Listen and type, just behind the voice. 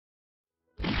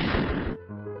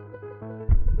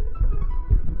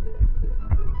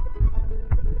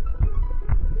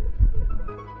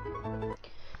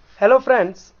Hello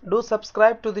friends, do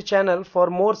subscribe to the channel for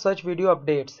more such video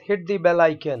updates. Hit the bell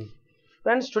icon.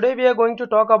 Friends, today we are going to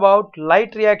talk about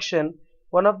light reaction,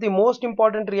 one of the most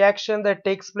important reaction that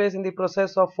takes place in the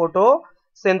process of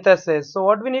photosynthesis. So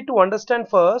what we need to understand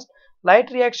first, light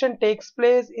reaction takes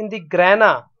place in the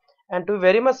grana, and to be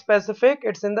very much specific,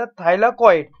 it's in the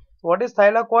thylakoid. What is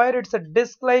thylakoid? It's a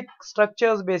disc-like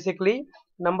structures basically.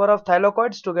 Number of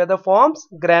thylakoids together forms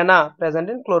grana present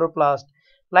in chloroplast.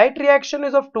 Light reaction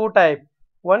is of two types.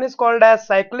 One is called as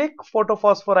cyclic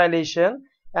photophosphorylation.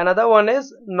 Another one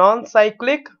is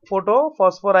non-cyclic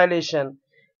photophosphorylation.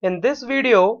 In this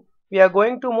video, we are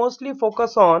going to mostly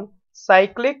focus on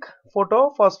cyclic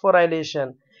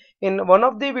photophosphorylation. In one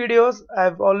of the videos, I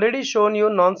have already shown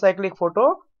you non-cyclic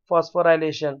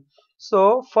photophosphorylation.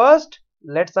 So first,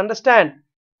 let's understand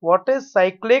what is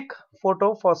cyclic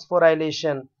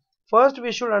photophosphorylation. First,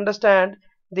 we should understand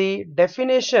the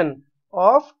definition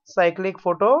of cyclic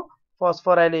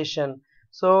photophosphorylation.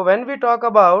 So when we talk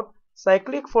about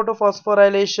cyclic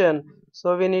photophosphorylation,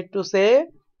 so we need to say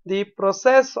the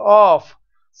process of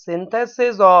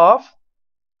synthesis of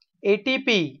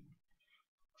ATP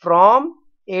from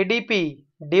ADP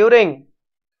during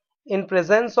in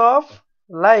presence of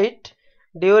light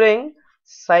during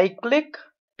cyclic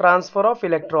transfer of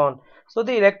electron. So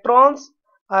the electrons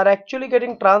are actually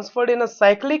getting transferred in a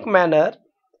cyclic manner,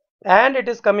 and it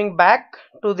is coming back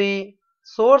to the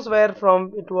source where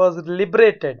from it was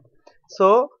liberated.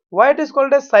 So why it is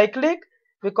called as cyclic?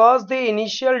 Because the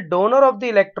initial donor of the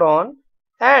electron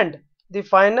and the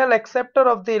final acceptor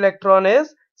of the electron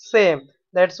is same.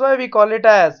 That's why we call it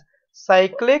as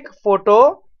cyclic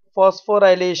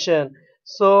photophosphorylation.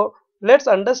 So let's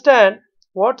understand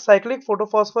what cyclic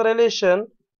photophosphorylation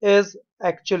is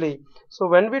actually. So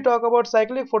when we talk about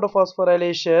cyclic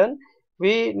photophosphorylation,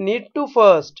 we need to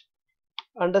first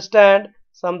understand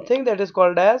something that is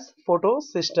called as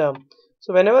photosystem.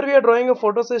 So whenever we are drawing a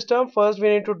photosystem, first we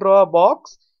need to draw a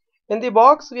box. In the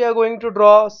box we are going to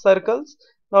draw circles.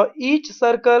 Now each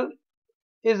circle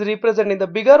is representing, the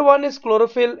bigger one is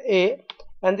chlorophyll A,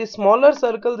 and the smaller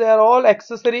circle, they are all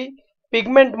accessory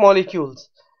pigment molecules.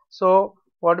 So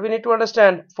what we need to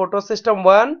understand, photosystem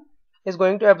 1 is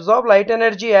going to absorb light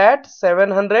energy at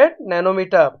 700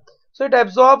 nanometer. So it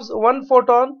absorbs one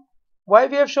photon. Why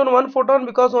we have shown one photon?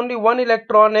 Because only one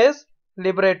electron is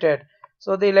liberated.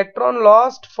 So the electron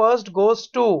lost first goes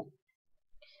to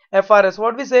FRS.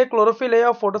 What we say, chlorophyll A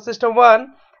of photosystem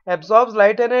 1 absorbs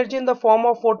light energy in the form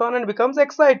of photon and becomes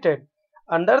excited.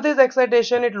 Under this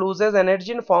excitation, it loses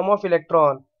energy in form of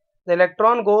electron. The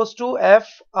electron goes to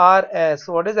FRS.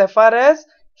 What is FRS?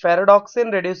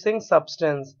 Ferredoxin reducing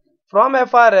substance. From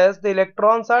FRS, the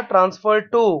electrons are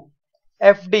transferred to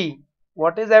FD.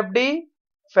 What is FD?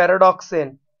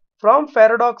 Ferredoxin. From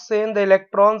ferredoxin, the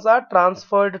electrons are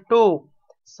transferred to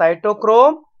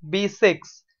cytochrome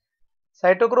B6.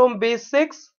 Cytochrome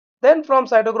B6. Then from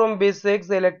cytochrome B6,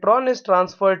 the electron is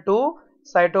transferred to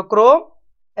cytochrome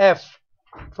F.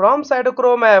 From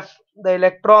cytochrome F, the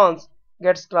electrons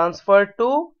gets transferred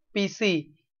to PC.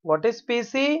 What is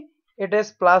PC? It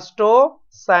is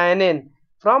plastocyanin.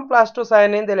 From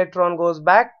plastocyanin, the electron goes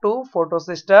back to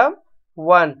photosystem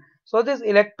 1. So this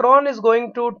electron is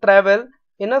going to travel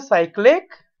in a cyclic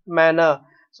manner.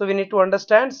 So we need to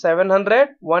understand 700,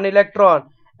 1 electron,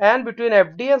 and between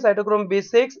FD and cytochrome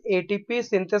B6, ATP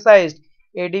synthesized.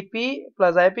 ADP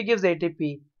plus IP gives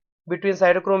ATP. Between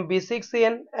cytochrome B6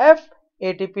 and F,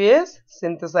 ATP is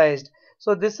synthesized.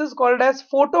 So this is called as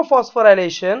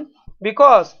photophosphorylation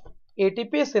because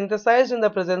ATP is synthesized in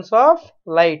the presence of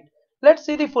light. Let's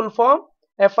see the full form.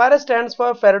 FRS stands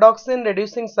for ferredoxin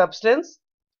reducing substance.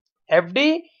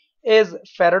 FD is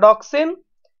ferredoxin,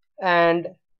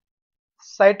 and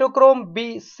cytochrome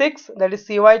B6, that is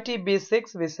CYT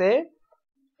B6 we say,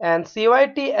 and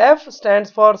CYTF stands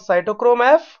for cytochrome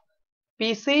F.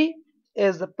 PC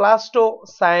is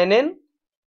plastocyanin.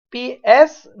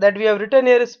 PS that we have written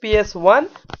here is PS1,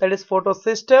 that is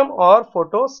photosystem or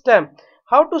photostem.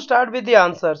 How to start with the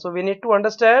answer? So we need to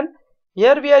understand,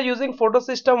 here we are using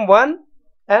photosystem 1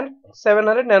 and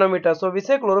 700 nanometers. So we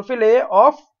say chlorophyll A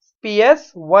of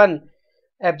PS1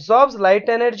 absorbs light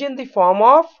energy in the form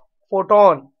of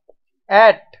photon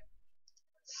at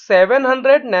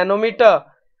 700 nanometer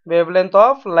wavelength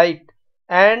of light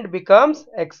and becomes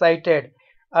excited.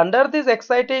 Under this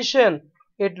excitation,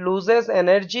 it loses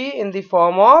energy in the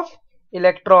form of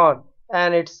electron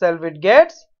and itself it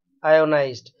gets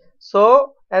ionized.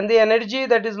 So, and the energy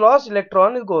that is lost,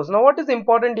 electron, it goes. Now what is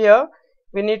important here?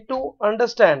 We need to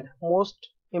understand, most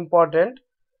important,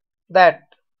 that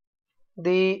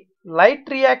the light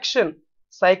reaction,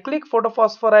 cyclic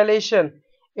photophosphorylation,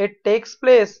 it takes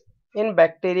place in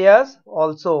bacteria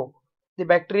also, the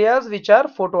bacteria which are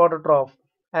photoautotroph.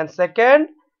 And second,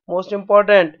 most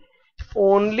important,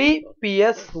 only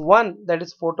PS1, that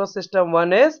is photosystem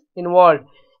 1, is involved,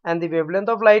 and the wavelength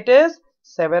of light is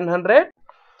 700.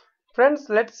 Friends,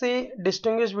 let's see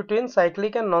distinguish between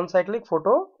cyclic and non-cyclic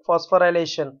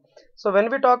photophosphorylation. So when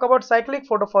we talk about cyclic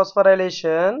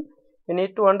photophosphorylation, we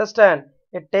need to understand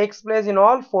it takes place in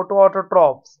all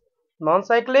photoautotrophs.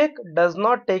 Non-cyclic does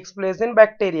not takes place in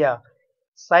bacteria.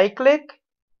 Cyclic,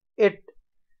 it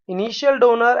initial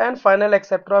donor and final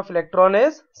acceptor of electron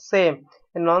is same.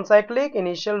 In non-cyclic,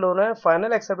 initial donor and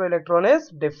final acceptor of electron is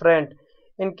different.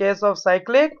 In case of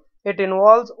cyclic, it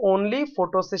involves only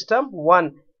photosystem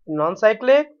 1. In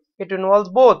non-cyclic, it involves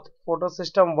both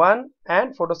photosystem 1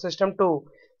 and photosystem 2.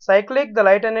 Cyclic, the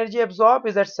light energy absorbed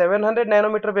is at 700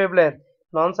 nanometer wavelength.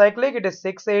 Non-cyclic, it is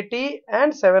 680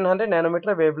 and 700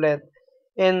 nanometer wavelength.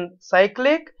 In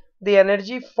cyclic, the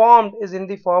energy formed is in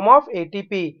the form of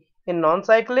ATP. In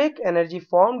non-cyclic, energy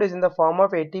formed is in the form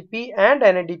of ATP and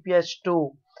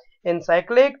NADPH2. In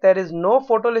cyclic, there is no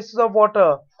photolysis of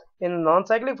water. In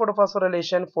non-cyclic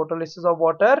photophosphorylation, photolysis of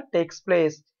water takes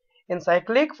place. In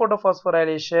cyclic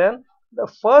photophosphorylation, the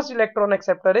first electron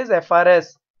acceptor is FRS.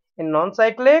 In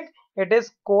non-cyclic, it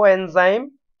is coenzyme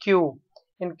Q.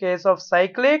 In case of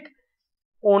cyclic,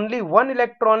 only one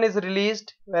electron is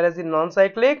released, whereas in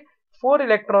non-cyclic, 4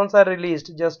 electrons are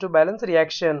released just to balance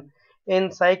reaction.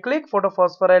 In cyclic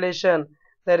photophosphorylation,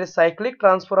 there is cyclic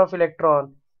transfer of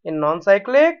electron. In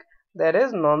non-cyclic, there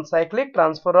is non-cyclic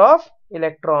transfer of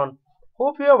electron.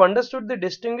 Hope you have understood the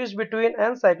distinguish between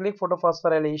and cyclic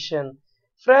photophosphorylation.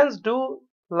 Friends, do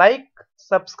like,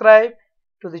 subscribe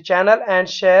to the channel and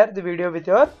share the video with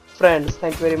your friends.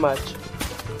 Thank you very much.